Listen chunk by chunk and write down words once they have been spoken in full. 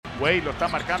Güey, lo está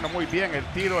marcando muy bien, el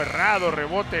tiro errado,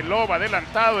 rebote, Loba,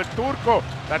 adelantado, el turco,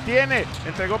 la tiene,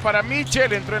 entregó para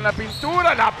Mitchell, entró en la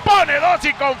pintura, la pone 2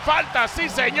 y con falta, sí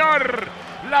señor,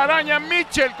 la araña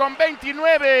Mitchell con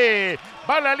 29,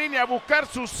 va a la línea a buscar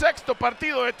su sexto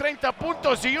partido de 30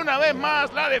 puntos y una vez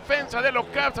más la defensa de los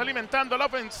Cavs alimentando la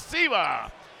ofensiva.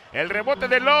 El rebote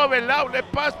de Love, el outlet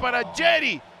pass para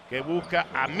Jerry, que busca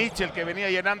a Mitchell, que venía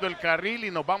llenando el carril, y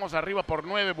nos vamos arriba por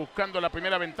 9 buscando la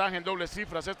primera ventaja en dobles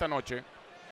cifras esta noche.